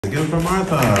Again for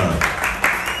Martha.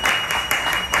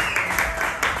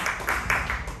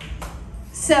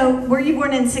 So, were you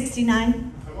born in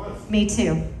 '69? I was. Me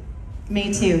too.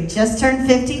 Me too. Just turned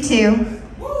 52.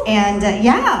 And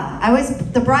yeah, I was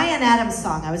the Bryan Adams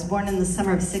song. I was born in the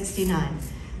summer of '69.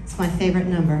 It's my favorite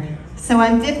number. So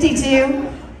I'm 52,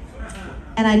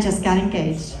 and I just got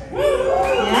engaged.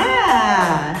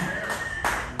 Yeah.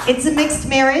 It's a mixed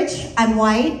marriage. I'm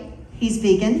white. He's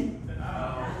vegan.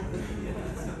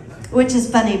 Which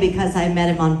is funny because I met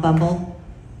him on Bumble,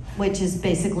 which is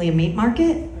basically a meat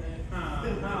market.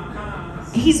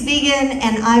 He's vegan,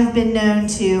 and I've been known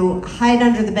to hide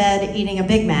under the bed eating a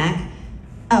Big Mac.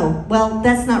 Oh, well,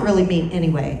 that's not really meat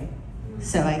anyway,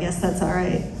 so I guess that's all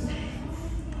right.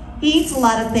 He eats a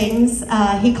lot of things.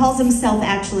 He calls himself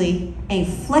actually a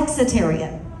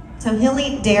flexitarian. So he'll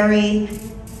eat dairy,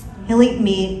 he'll eat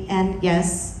meat, and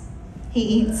yes, he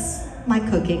eats my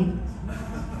cooking.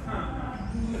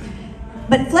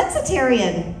 But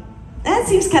flexitarian, that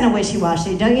seems kind of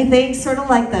wishy-washy, don't you think? Sort of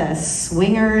like the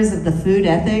swingers of the food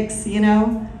ethics, you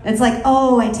know? It's like,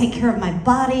 oh, I take care of my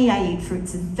body, I eat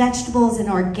fruits and vegetables and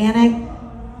organic.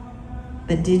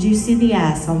 But did you see the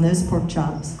ass on those pork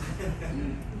chops?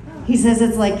 He says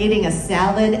it's like eating a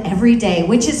salad every day,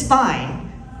 which is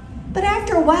fine. But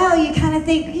after a while, you kind of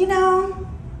think, you know,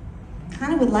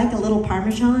 kind of would like a little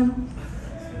Parmesan.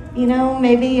 You know,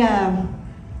 maybe a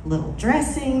little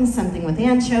dressing, something with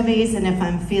anchovies, and if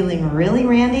I'm feeling really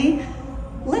randy,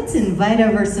 let's invite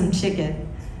over some chicken.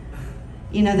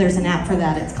 You know, there's an app for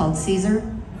that, it's called Caesar.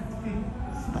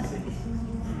 But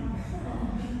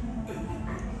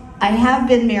I have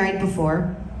been married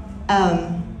before,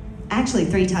 actually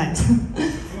 3 times.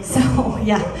 So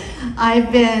yeah,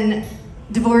 I've been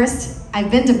divorced,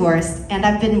 and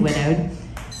I've been widowed.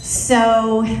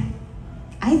 So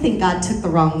I think God took the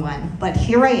wrong one, but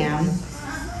here I am.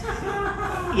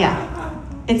 Yeah,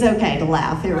 it's okay to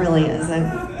laugh, it really is.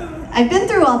 I've been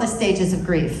through all the stages of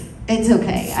grief. It's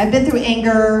okay. I've been through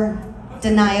anger,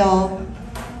 denial,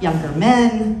 younger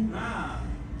men.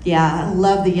 Yeah, I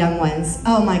love the young ones.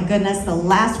 Oh my goodness, the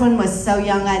last one was so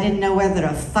young I didn't know whether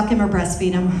to fuck him or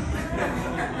breastfeed him.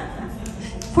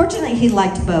 Fortunately, he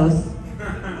liked both.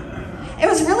 It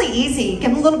was really easy.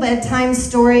 Give them a little bit of time,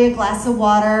 story, a glass of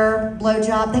water,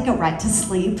 blowjob, they go right to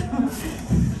sleep.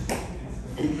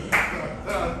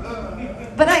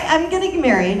 But I'm getting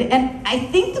married, and I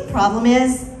think the problem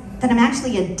is that I'm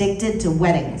actually addicted to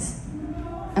weddings.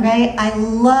 Okay? I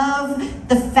love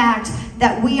the fact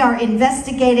that we are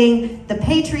investigating the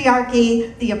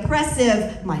patriarchy, the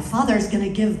oppressive, my father's gonna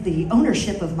give the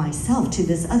ownership of myself to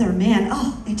this other man.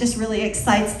 Oh, it just really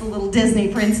excites the little Disney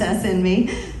princess in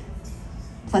me.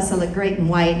 Plus I look great in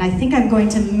white, and I think I'm going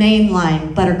to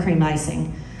mainline buttercream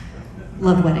icing.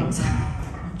 Love weddings.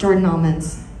 Jordan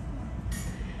almonds.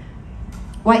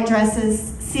 White dresses,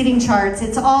 seating charts,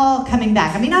 it's all coming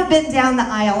back. I mean, I've been down the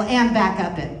aisle and back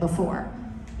up it before.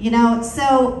 You know,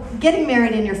 so getting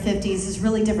married in your 50s is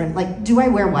really different. Like, do I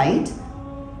wear white?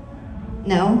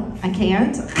 No, I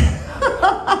can't.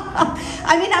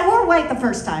 I mean, I wore white the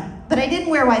first time, but I didn't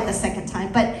wear white the second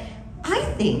time. But I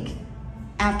think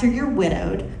after you're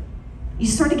widowed, you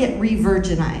sort of get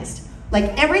re-virginized.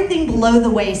 Like everything below the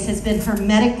waist has been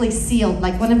hermetically sealed,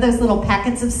 like one of those little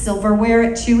packets of silverware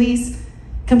at Chewy's.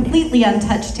 Completely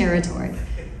untouched territory.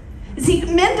 See,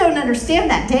 men don't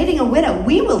understand that. Dating a widow,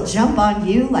 we will jump on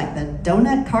you like the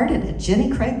donut cart at a Jenny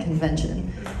Craig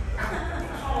convention.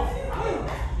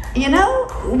 You know,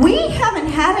 we haven't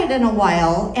had it in a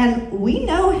while, and we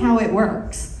know how it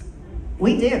works.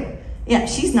 We do. Yeah,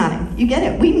 she's nodding. You get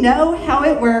it. We know how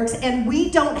it works, and we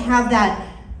don't have that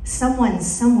someone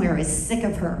somewhere is sick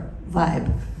of her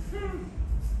vibe.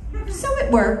 So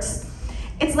it works.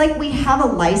 It's like we have a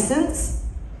license.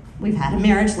 We've had a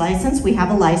marriage license, we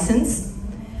have a license,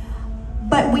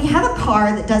 but we have a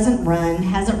car that doesn't run,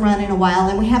 hasn't run in a while,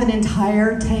 and we have an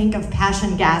entire tank of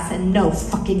passion gas and no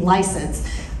fucking license,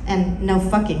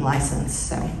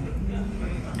 so.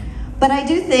 But I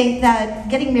do think that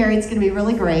getting married is gonna be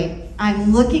really great.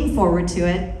 I'm looking forward to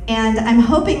it, and I'm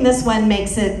hoping this one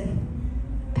makes it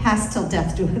past till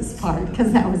death do us part,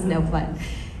 because that was no fun.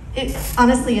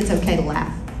 Honestly, it's okay to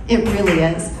laugh. It really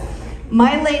is.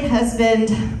 My late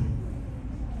husband,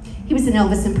 he was an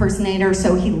Elvis impersonator,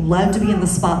 so he loved to be in the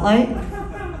spotlight.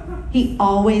 He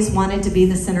always wanted to be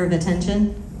the center of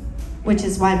attention, which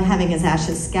is why I'm having his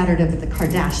ashes scattered over the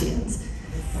Kardashians.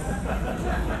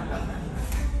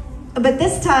 But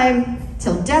this time,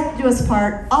 till death do us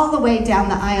part, all the way down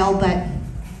the aisle, but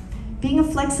being a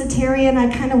flexitarian, I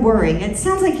kind of worry. It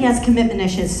sounds like he has commitment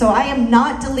issues, so I am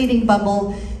not deleting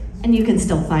Bumble, and you can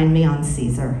still find me on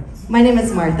Caesar. My name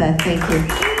is Martha, thank you.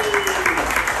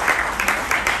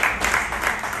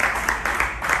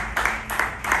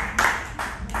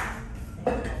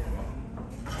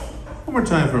 One more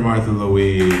time for Martha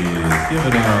Louise. Give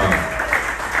it up.